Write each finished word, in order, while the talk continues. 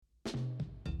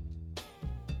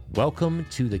Welcome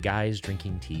to the Guys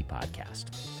Drinking Tea podcast.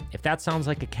 If that sounds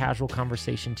like a casual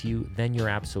conversation to you, then you're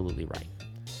absolutely right.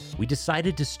 We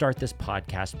decided to start this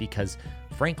podcast because,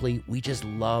 frankly, we just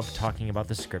love talking about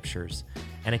the scriptures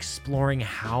and exploring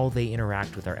how they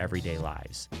interact with our everyday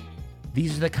lives.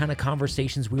 These are the kind of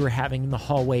conversations we were having in the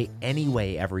hallway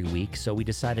anyway every week, so we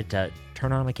decided to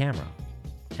turn on a camera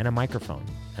and a microphone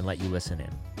and let you listen in.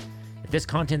 If this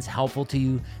content's helpful to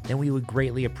you, then we would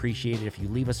greatly appreciate it if you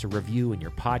leave us a review in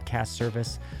your podcast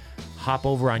service. Hop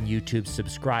over on YouTube,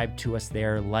 subscribe to us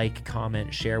there, like,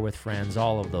 comment, share with friends,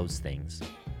 all of those things.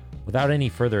 Without any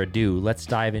further ado, let's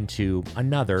dive into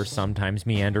another, sometimes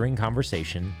meandering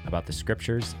conversation about the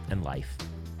scriptures and life.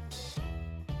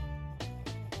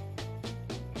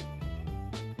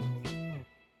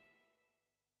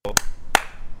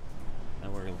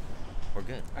 We're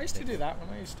good. I used to do that when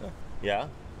I used to. Yeah?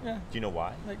 Yeah. Do you know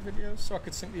why? Make videos so I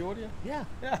could sync the audio. Yeah.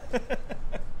 Yeah. Look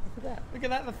at that. Look at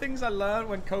that. The things I learned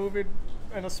when COVID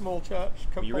in a small church.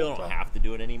 You really don't have to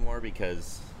do it anymore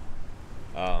because,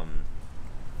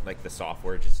 like the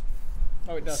software just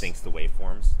it does. syncs the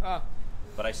waveforms. Ah.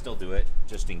 But I still do it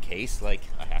just in case, like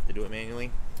I have to do it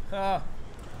manually.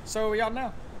 So we are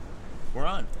now. We're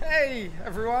on. Hey,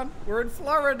 everyone. We're in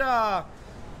Florida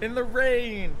in the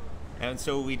rain. And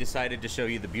so we decided to show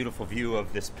you the beautiful view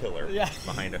of this pillar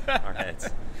behind our heads.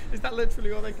 Is that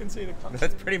literally all they can see?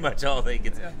 That's pretty much all they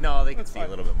can see. Yeah. No, they can That's see fine. a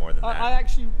little bit more than that. I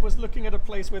actually was looking at a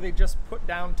place where they just put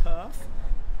down turf.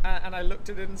 And I looked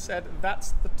at it and said,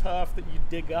 that's the turf that you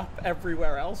dig up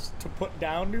everywhere else to put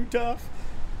down new turf.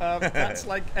 That's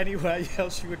like anywhere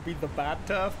else you would be the bad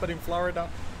turf. But in Florida,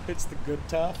 it's the good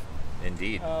turf.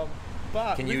 Indeed.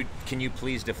 But Can you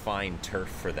please define turf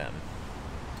for them?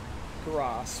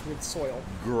 grass with soil.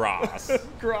 Grass.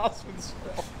 Grass with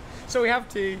soil. So we have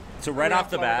tea. So right We off have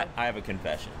the Florida. bat, I have a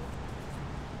confession.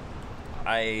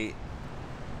 Are you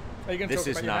going to This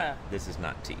talk is about your hair?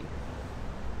 not tea.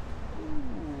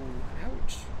 Ooh,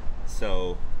 ouch.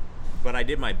 So, but I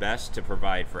did my best to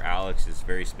provide for Alex's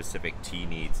very specific tea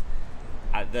needs.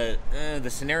 The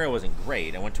scenario wasn't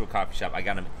great. I went to a coffee shop. I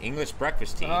got an English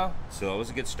breakfast tea, so that was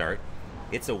a good start.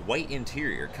 It's a white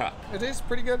interior cup. It is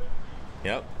pretty good.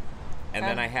 Yep. And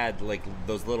then I had like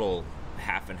those little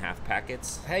half and half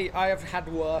packets. Hey, I have had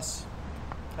worse.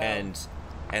 And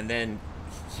then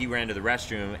he ran to the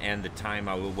restroom, and the time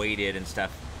I waited and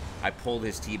stuff, I pulled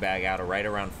his tea bag out right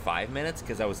around 5 minutes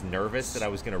because I was nervous that I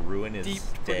was going to ruin his Deep,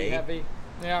 day. pretty heavy.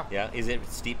 Yeah. Yeah, is it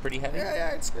steep pretty heavy?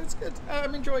 Yeah, it's good.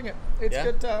 I'm enjoying it. It's Yeah?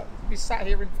 good to be sat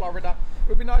here in Florida. It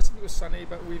would be nice if it was sunny,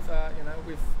 but we've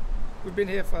been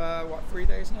here for 3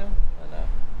 days now. And,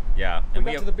 Yeah. we And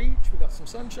got to the beach. We got some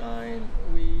sunshine.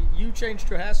 You changed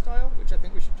your hairstyle, which I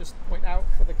think we should just point out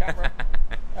for the camera.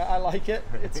 I like it.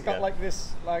 It's got like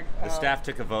this the staff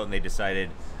took a vote and they decided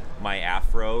my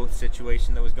afro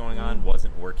situation that was going on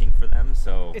wasn't working for them.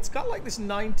 So it's got like this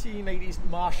 1980s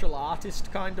martial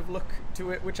artist kind of look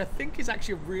to it, which I think is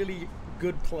actually a really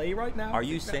good play right now. are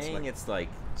you saying it's like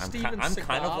I'm Steven kind of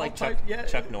Seagal like type?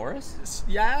 Chuck Norris?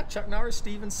 Yeah, Chuck Norris,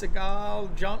 Steven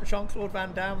Seagal, Jean-Claude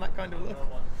Van Damme, that kind of look.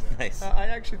 Nice. I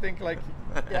actually think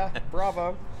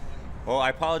bravo. Well, I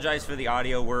apologize for the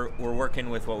audio. We're working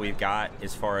with what we've got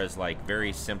as far as like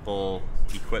very simple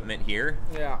equipment here.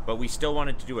 Yeah. But we still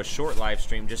wanted to do a short live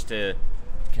stream just to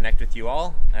connect with you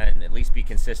all and at least be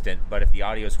consistent. But if the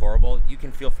audio is horrible, you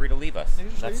can feel free to leave us.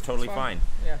 That's totally fine.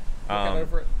 Yeah. We'll get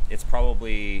over it. It's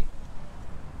probably,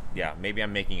 maybe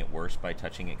I'm making it worse by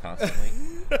touching it constantly.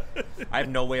 I have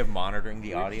no way of monitoring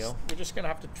the audio. We're just gonna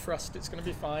have to trust it's gonna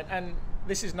be fine. And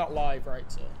this is not live, right?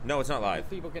 So No, it's not live.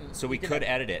 people can. So we you can could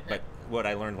edit it, but what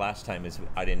I learned last time is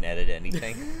I didn't edit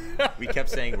anything. We kept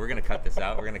saying, we're going to cut this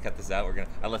out,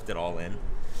 I left it all in.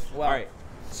 Well, All right,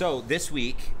 so this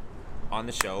week on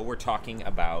the show, we're talking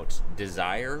about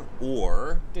desire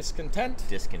or discontent.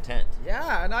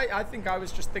 Yeah, and I think I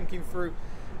was just thinking through,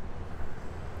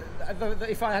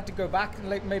 if I had to go back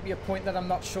and maybe a point that I'm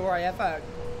not sure I ever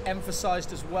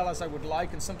emphasized as well as I would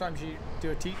like, and sometimes you do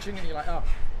a teaching and you're like, oh,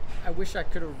 I wish I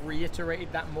could have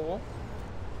reiterated that more,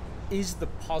 is the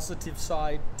positive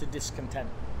side to discontent.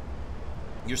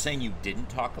 You're saying you didn't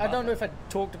talk about I don't know if I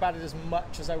talked about it as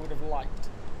much as I would have liked.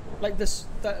 Like this,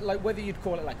 like whether you'd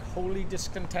call it like holy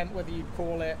discontent, whether you'd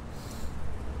call it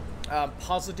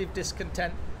positive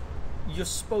discontent, you're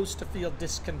supposed to feel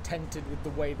discontented with the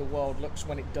way the world looks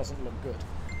when it doesn't look good.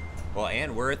 Well,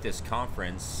 and we're at this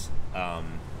conference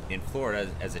in Florida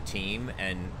as a team,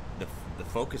 and the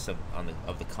focus of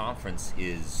the conference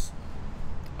is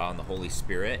on the Holy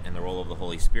Spirit and the role of the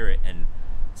Holy Spirit. And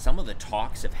some of the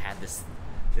talks have had this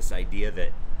idea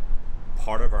that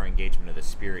part of our engagement of the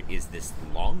Spirit is this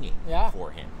longing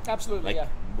for Him. Absolutely, like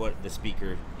what the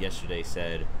speaker yesterday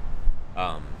said.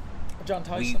 John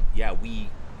Tyson.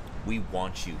 We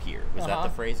want you here. Was that the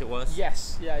phrase it was?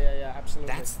 Yes. Yeah.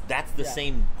 Absolutely. That's the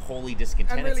same holy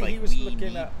discontent. And really, it's like he was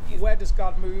looking at where does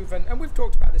God move, and we've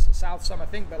talked about this at South some, I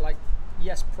think, but like,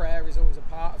 yes, prayer is always a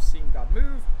part of seeing God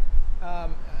move.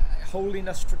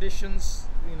 Holiness traditions,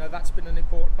 that's been an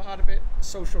important part of it.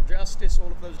 Social justice,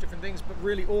 all of those different things, but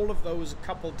really all of those are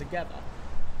coupled together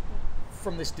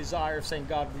from this desire of saying,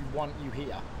 God, we want you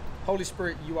here. Holy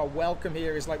Spirit, you are welcome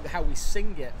here is like how we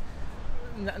sing it.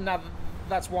 Now,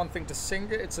 that's one thing to sing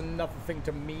it, it's another thing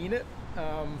to mean it.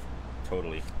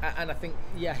 Totally. And I think,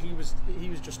 he was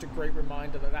just a great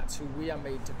reminder that that's who we are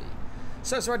made to be.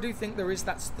 So I do think there's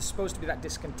supposed to be that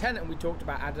discontent, and we talked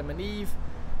about Adam and Eve.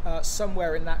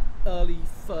 Somewhere in that early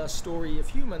first story of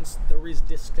humans, there is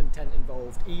discontent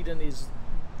involved. Eden is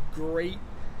great.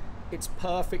 It's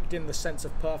perfect in the sense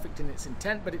of perfect in its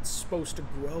intent, but it's supposed to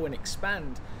grow and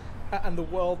expand. And the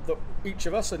world that each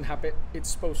of us inhabit, it's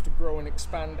supposed to grow and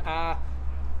expand. Our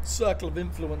circle of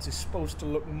influence is supposed to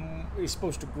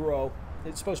grow.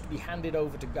 It's supposed to be handed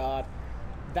over to God.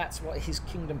 That's what His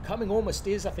kingdom coming almost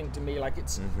is, I think, to me. Like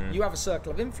it's you have a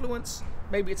circle of influence.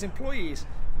 Maybe it's employees,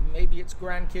 maybe it's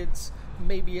grandkids,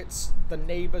 maybe it's the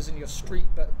neighbors in your street.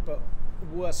 But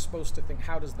we're supposed to think,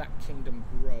 how does that kingdom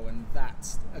grow? And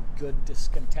that's a good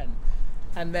discontent.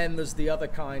 And then there's the other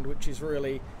kind, which is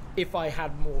really, if I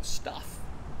had more stuff,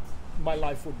 my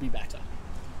life would be better.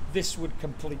 This would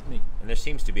complete me. And there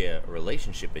seems to be a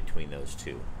relationship between those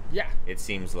two. Yeah. It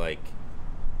seems like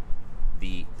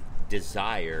the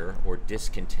desire or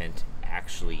discontent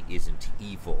actually isn't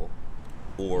evil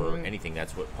or anything.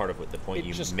 That's what part of what the point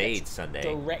you made Sunday.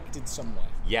 Directed somewhere.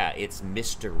 Yeah, it's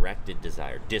misdirected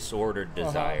desire, disordered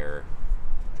desire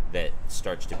that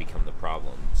starts to become the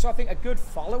problem. So I think a good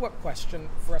follow-up question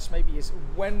for us maybe is,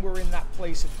 when we're in that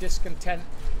place of discontent,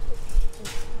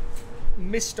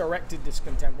 misdirected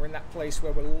discontent, we're in that place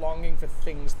where we're longing for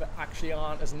things that actually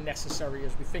aren't as necessary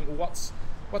as we think. What's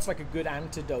like a good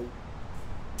antidote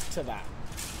to that?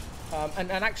 And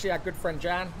actually our good friend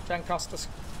Jan Costas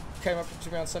came up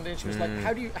to me on Sunday and she was like,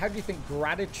 how do you think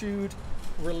gratitude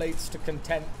relates to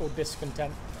content or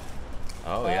discontent?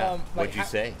 Oh yeah. What'd you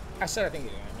say? I said, I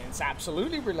think it's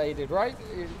absolutely related, right?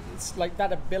 It's like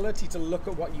that ability to look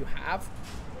at what you have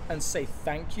and say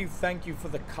thank you for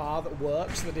the car that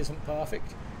works, that isn't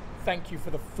perfect. Thank you for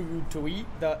the food to eat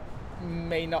that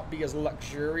may not be as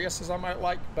luxurious as I might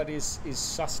like, but is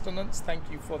sustenance. Thank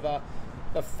you for the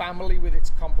family with its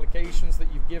complications that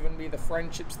you've given me, the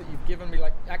friendships that you've given me.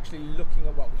 Like actually looking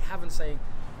at what we have and saying,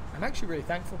 I'm actually really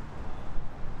thankful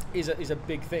is a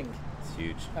big thing. It's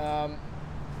huge.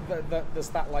 There's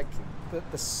that like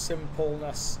the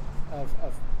simpleness of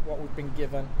what we've been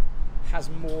given has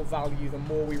more value the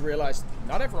more we realize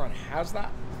not everyone has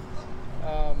that.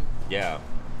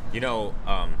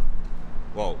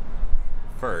 Well,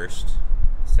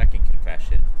 second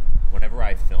confession, whenever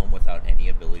I film without any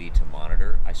ability to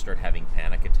monitor, I start having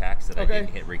panic attacks that I didn't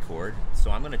hit record. So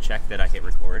I'm going to check that I hit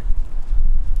record.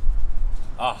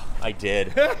 Oh, I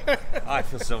did. I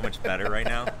feel so much better right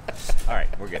now. All right,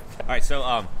 we're good. All right,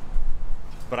 so,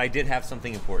 but I did have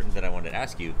something important that I wanted to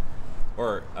ask you,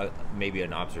 or maybe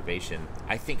an observation.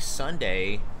 I think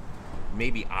Sunday,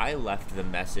 maybe I left the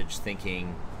message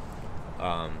thinking,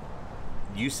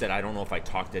 you said, I don't know if I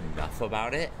talked enough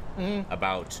about it,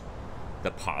 about the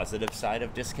positive side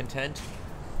of discontent.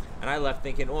 And I left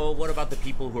thinking, well, what about the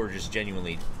people who are just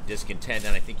genuinely discontent?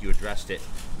 And I think you addressed it.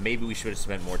 Maybe we should have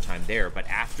spent more time there. But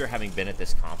after having been at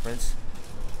this conference,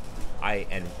 I've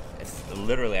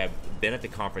been at the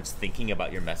conference thinking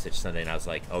about your message Sunday, and I was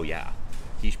like, oh yeah,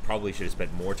 he probably should have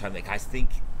spent more time. Like I think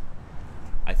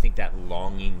that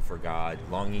longing for God,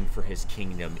 longing for His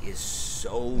kingdom is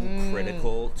so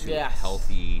critical to a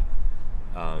healthy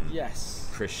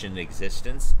Christian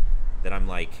existence that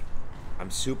I'm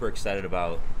super excited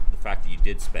about the fact that you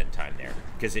did spend time there,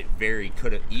 because it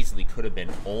could have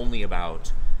been only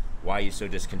about why you're so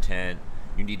discontent.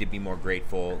 You need to be more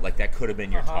grateful. Like that could have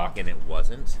been your talk, and it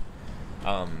wasn't.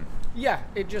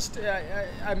 It just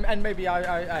and maybe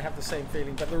I have the same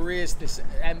feeling, but there is this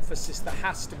emphasis that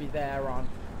has to be there on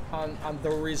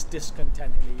there is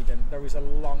discontent in Eden. There is a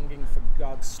longing for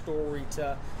God's story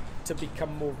to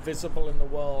become more visible in the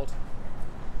world,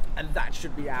 and that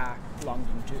should be our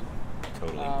longing too.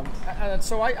 Totally. And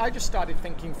so I just started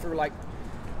thinking through, like,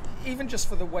 even just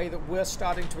for the way that we're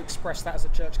starting to express that as a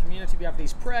church community. We have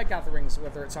these prayer gatherings,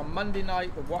 whether it's on Monday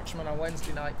night, the Watchman on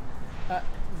Wednesday night.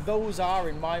 Those are,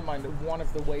 in my mind, one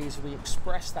of the ways we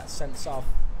express that sense of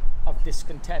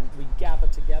discontent. We gather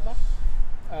together,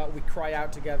 we cry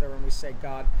out together and we say,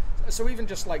 God. So even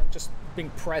just being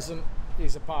present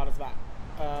is a part of that.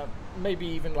 Maybe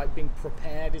even like being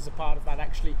prepared is a part of that.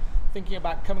 Actually thinking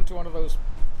about coming to one of those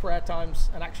prayer times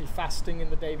and actually fasting in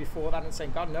the day before that and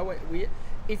saying, God, no,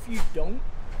 if you don't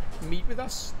meet with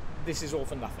us, this is all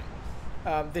for nothing.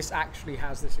 This actually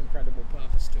has this incredible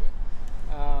purpose to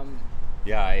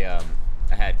it.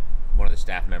 I had one of the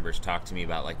staff members talk to me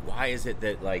about like, why is it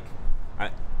that like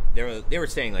they were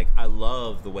saying like, I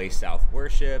love the way South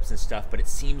worships and stuff, but it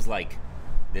seems like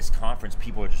this conference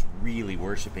people are just really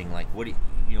worshiping. Like, what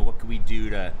could we do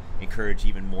to encourage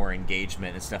even more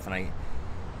engagement and stuff? And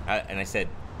I said,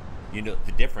 the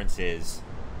difference is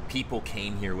people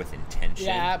came here with intention.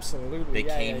 Yeah, absolutely. They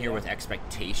came here with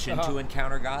expectation to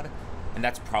encounter God. And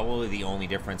that's probably the only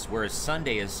difference. Whereas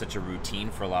Sunday is such a routine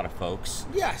for a lot of folks.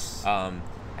 Yes. And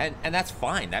that's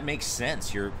fine. That makes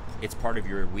sense. It's part of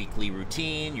your weekly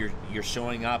routine. You're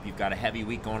showing up. You've got a heavy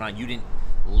week going on. You didn't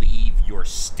leave your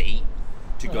state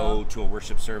to go to a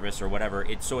worship service or whatever.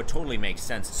 So it totally makes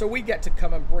sense. So we get to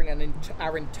come and bring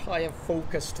our entire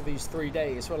focus to these 3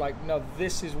 days. We're like, no,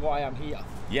 this is why I'm here.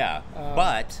 Yeah.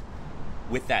 But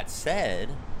with that said,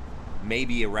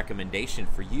 maybe a recommendation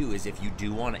for you is if you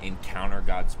do want to encounter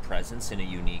God's presence in a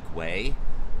unique way,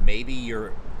 maybe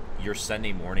your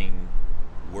Sunday morning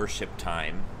worship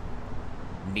time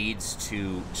needs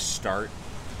to start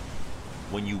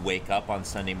when you wake up on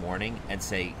Sunday morning and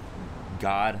say,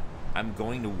 God, I'm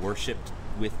going to worship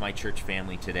with my church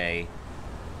family today.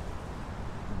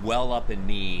 Well up in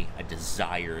me a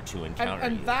desire to encounter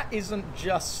you. And that isn't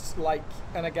just like,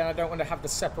 and again, I don't want to have the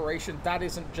separation, that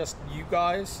isn't just you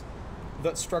guys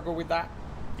that struggle with that.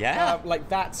 Yeah.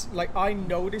 I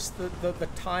notice the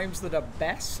times that are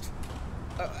best,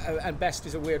 and best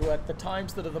is a weird word, the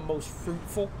times that are the most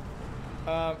fruitful,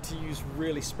 to use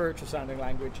really spiritual sounding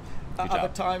language, are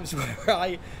the times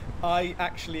where I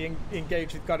actually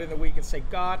engage with God in the week and say,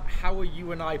 God, how are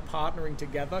you and I partnering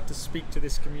together to speak to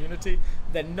this community?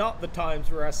 They're not the times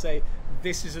where I say,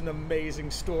 this is an amazing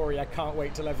story, I can't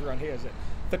wait till everyone hears it.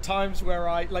 The times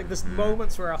where there's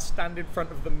moments where I'll stand in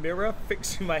front of the mirror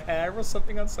fixing my hair or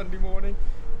something on Sunday morning,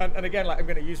 and again, I'm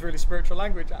going to use really spiritual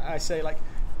language. I say, like,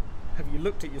 have you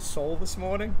looked at your soul this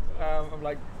morning? I'm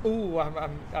like, ooh,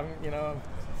 I'm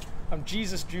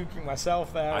Jesus juking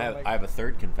myself there. I have a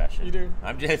third confession. You do?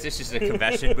 It's just a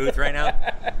confession booth right now.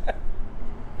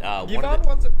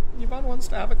 Yvonne wants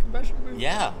to have a confession booth?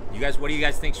 Yeah. You guys, what do you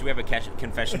guys think? Should we have a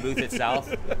confession booth at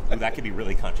South? Ooh, that could be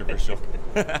really controversial.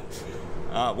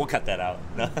 We'll cut that out.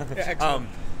 Excellent.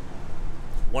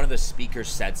 One of the speakers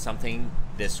said something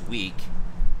this week,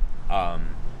 and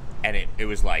it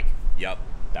was like, yep,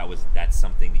 that's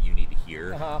something that you need to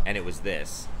hear. And it was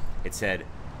this. It said,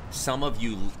 some of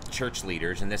you church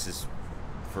leaders, and this is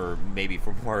for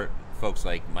more folks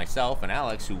like myself and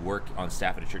Alex who work on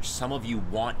staff at a church, some of you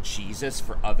want Jesus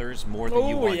for others more than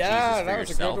you want Jesus for yourself. That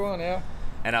was a good one, yeah.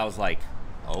 And I was like,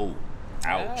 oh,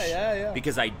 ouch. Yeah.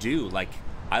 Because I do, like,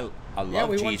 I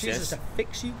love Jesus. We want Jesus to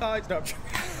fix you guys. No,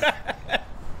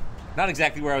 not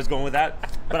exactly where I was going with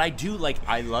that, but I do, like,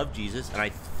 I love Jesus, and I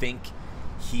think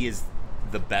he is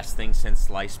the best thing since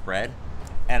sliced bread.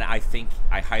 And I think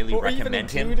I highly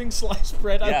recommend him. Including sliced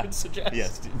bread, I would suggest.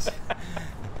 Yes.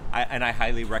 I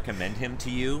highly recommend him to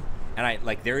you. And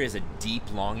there is a deep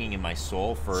longing in my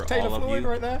soul for Taylor Floyd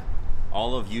right there.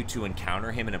 All of you to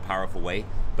encounter him in a powerful way.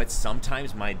 But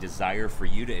sometimes my desire for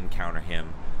you to encounter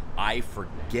him, I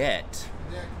forget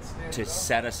to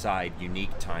set aside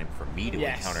unique time for me to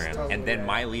encounter him. Totally, and then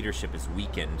my leadership is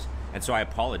weakened. And so I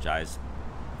apologize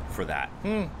for that.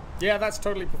 Yeah, that's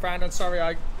totally profound. I'm sorry,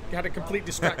 I had a complete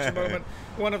distraction moment.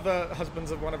 One of the husbands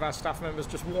of one of our staff members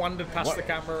just wandered past the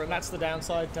camera, and that's the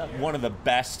downside. One of the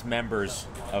best members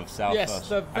of South. Yes,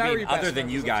 the very best. Other than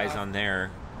you guys on there.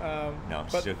 No,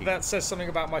 but that says something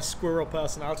about my squirrel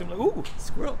personality. I'm like, ooh,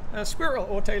 squirrel,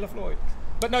 or Taylor Floyd.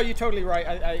 But no, you're totally right.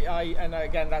 And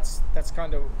again, that's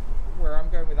kind of where I'm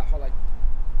going with that whole, like,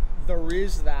 there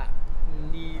is that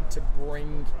need to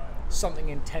bring something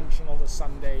intentional to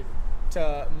Sunday,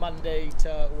 to Monday,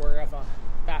 to wherever.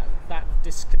 That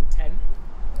discontent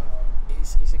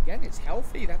is again, it's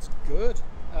healthy. That's good.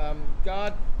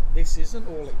 God, this isn't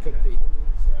all it could be.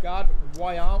 God,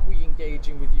 why aren't we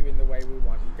engaging with you in the way we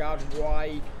want? God,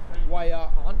 why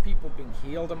aren't people being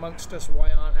healed amongst us?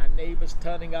 Why aren't our neighbors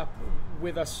turning up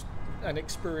with us and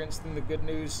experiencing the good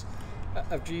news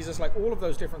of Jesus? Like, all of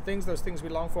those different things, those things we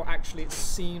long for, actually, it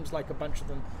seems like a bunch of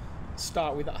them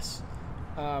start with us.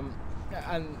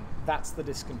 And that's the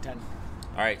discontent.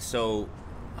 All right, so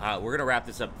we're going to wrap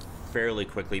this up fairly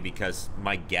quickly because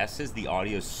my guess is the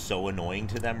audio is so annoying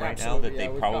to them right now Absolutely, that they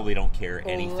we've probably got don't care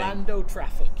anything. Orlando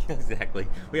traffic. Exactly.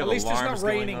 We have At least it's alarms not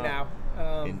raining going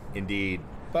on. now. Indeed.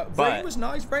 But rain was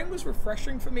nice. Rain was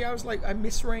refreshing for me. I was like, I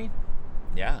miss rain.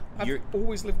 Yeah. I've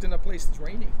always lived in a place that's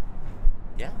rainy.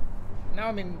 Yeah. Now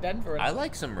I'm in Denver. And I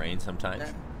like some rain sometimes.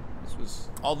 Yeah, this was.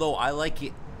 Although I like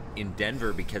it in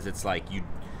Denver because it's like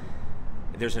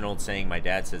there's an old saying my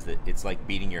dad says that it's like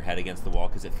beating your head against the wall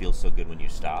because it feels so good when you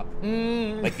stop.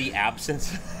 Like the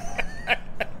absence.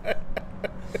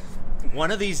 One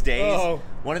of these days, I'm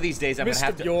gonna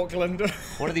have to. Bjorklund.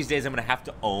 One of these days, I'm gonna have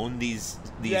to own these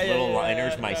little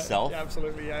liners myself. Yeah,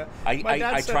 absolutely, yeah.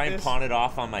 I try and pawn it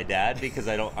off on my dad because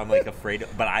I'm like afraid,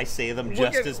 but I say them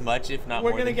just as much, if not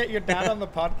more. We're gonna get your dad on the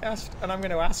podcast, and I'm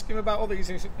gonna ask him about all these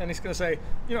things, and he's gonna say,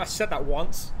 I said that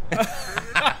once.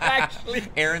 Actually,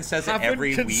 Aaron says it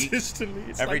every week.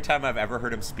 Every like, time I've ever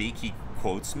heard him speak, he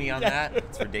quotes me on that.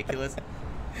 It's ridiculous.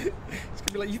 It's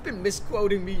gonna be like, you've been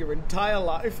misquoting me your entire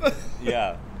life.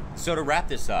 Yeah. So to wrap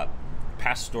this up,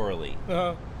 pastorally,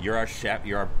 you're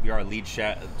our lead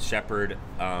shepherd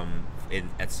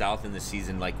at South in the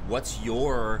season. Like, what's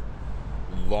your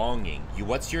longing?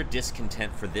 What's your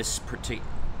discontent for this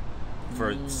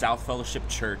for South Fellowship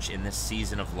Church in this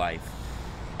season of life?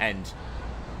 And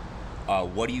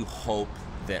what do you hope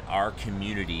that our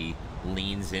community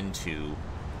leans into?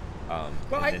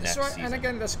 And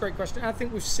again, that's a great question. I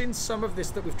think we've seen some of this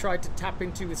that we've tried to tap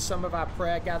into with some of our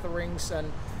prayer gatherings,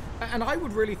 and I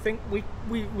would really think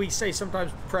we say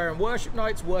sometimes prayer and worship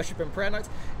nights, worship and prayer nights.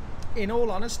 In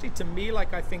all honesty, to me,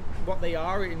 like, I think what they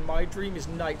are in my dream is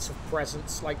nights of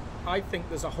presence. Like, I think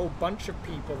there's a whole bunch of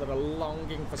people that are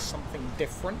longing for something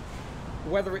different,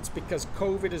 whether it's because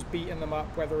COVID has beaten them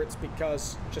up, whether it's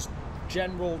because just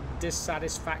general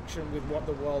dissatisfaction with what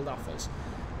the world offers.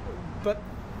 But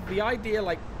the idea,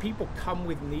 like, people come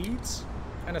with needs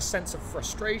and a sense of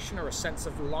frustration or a sense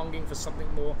of longing for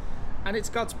something more, and it's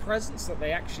God's presence that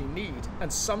they actually need.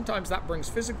 And sometimes that brings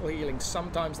physical healing,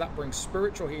 sometimes that brings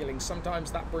spiritual healing,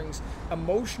 sometimes that brings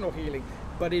emotional healing,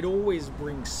 but it always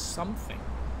brings something.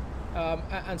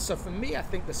 And so for me, I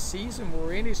think the season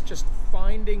we're in is just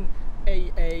finding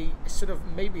a sort of,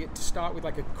 maybe to start with,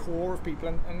 like a core of people,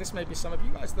 and this may be some of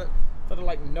you guys that are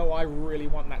like, no, I really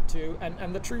want that too.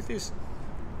 And the truth is,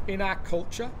 in our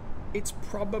culture, it's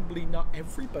probably not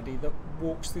everybody that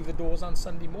walks through the doors on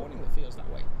Sunday morning that feels that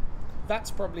way.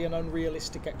 That's probably an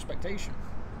unrealistic expectation.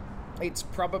 It's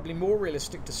probably more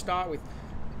realistic to start with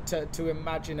to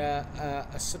imagine a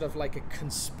sort of like a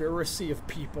conspiracy of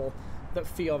people that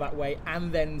feel that way,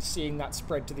 and then seeing that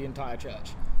spread to the entire church.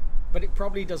 But it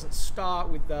probably doesn't start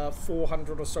with the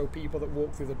 400 or so people that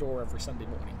walk through the door every Sunday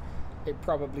morning. It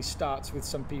probably starts with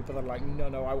some people that are like,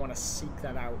 no, I want to seek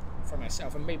that out for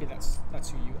myself, and maybe that's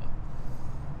who you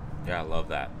are. Yeah, I love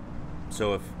that.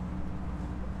 So if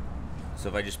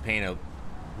I just paint a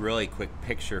really quick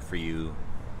picture for you,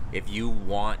 if you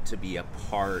want to be a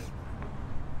part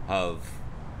of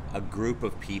a group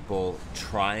of people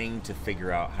trying to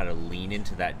figure out how to lean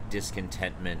into that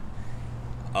discontentment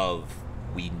of,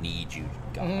 we need you,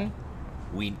 God.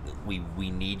 Mm-hmm. We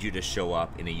need you to show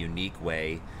up in a unique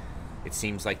way. It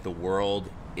seems like the world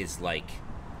is like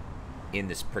in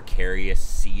this precarious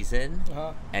season,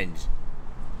 and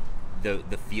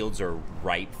the fields are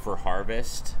ripe for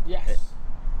harvest. Yes.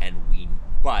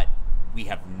 But we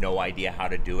have no idea how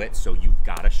to do it, so you've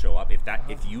got to show up.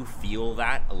 If you feel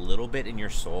that a little bit in your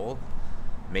soul,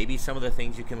 maybe some of the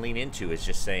things you can lean into is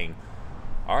just saying,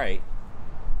 all right,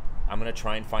 I'm going to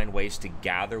try and find ways to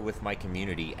gather with my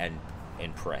community and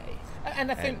pray.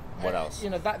 And I think, what else?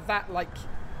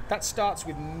 That starts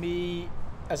with me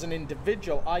as an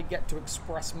individual. I get to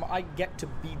I get to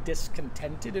be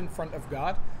discontented in front of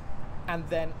God, and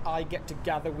then I get to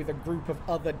gather with a group of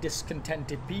other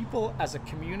discontented people as a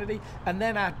community, and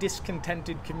then our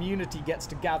discontented community gets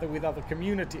to gather with other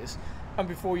communities, and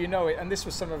before you know it, and this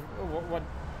was some of what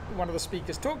one of the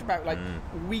speakers talked about, like,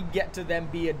 we get to then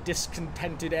be a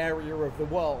discontented area of the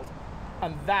world,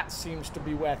 and that seems to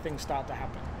be where things start to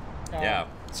happen.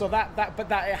 So that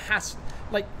it has,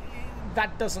 like,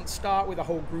 that doesn't start with a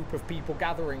whole group of people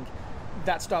gathering.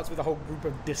 That starts with a whole group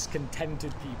of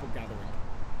discontented people gathering.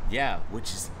 Yeah,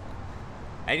 which is,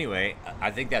 anyway,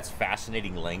 I think that's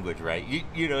fascinating language, right?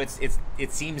 You know,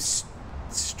 it seems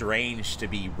strange to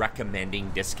be recommending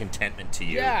discontentment to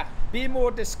you. Yeah, be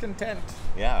more discontent.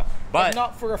 Yeah, but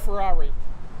not for a Ferrari.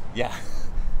 Yeah,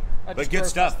 but good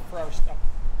stuff. Ferrari stuff.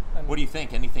 What do you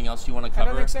think? Anything else you want to cover?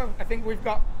 I don't think so. I think we've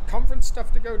got conference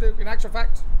stuff to go do. In actual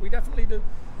fact, we definitely do.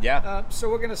 Yeah. So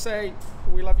we're going to say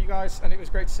we love you guys, and it was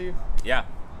great to see you. Yeah.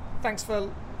 Thanks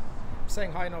for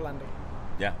saying hi in Orlando.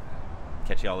 Yeah.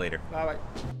 Catch y'all later. Bye-bye.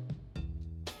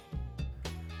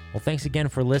 Well, thanks again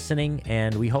for listening,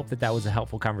 and we hope that was a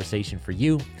helpful conversation for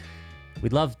you.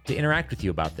 We'd love to interact with you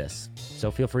about this,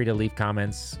 so feel free to leave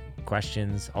comments,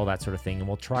 questions, all that sort of thing, and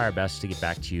we'll try our best to get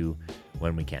back to you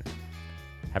when we can.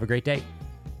 Have a great day.